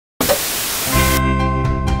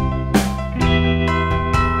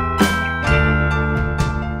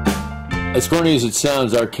As corny as it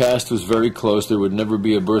sounds, our cast was very close. There would never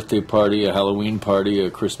be a birthday party, a Halloween party, a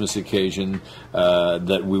Christmas occasion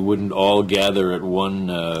that we wouldn't all gather at one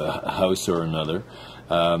house or another.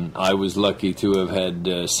 I was lucky to have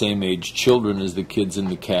had same-age children as the kids in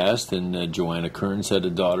the cast, and Joanna Kearns had a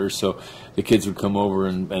daughter, so the kids would come over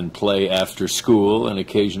and play after school, and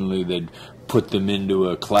occasionally they'd put them into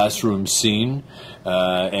a classroom scene,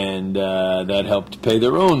 and that helped pay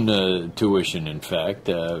their own tuition, in fact,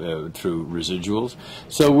 through residuals.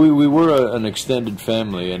 So we were an extended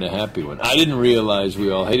family and a happy one. I didn't realize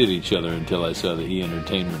we all hated each other until I saw the E!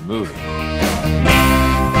 Entertainment movie.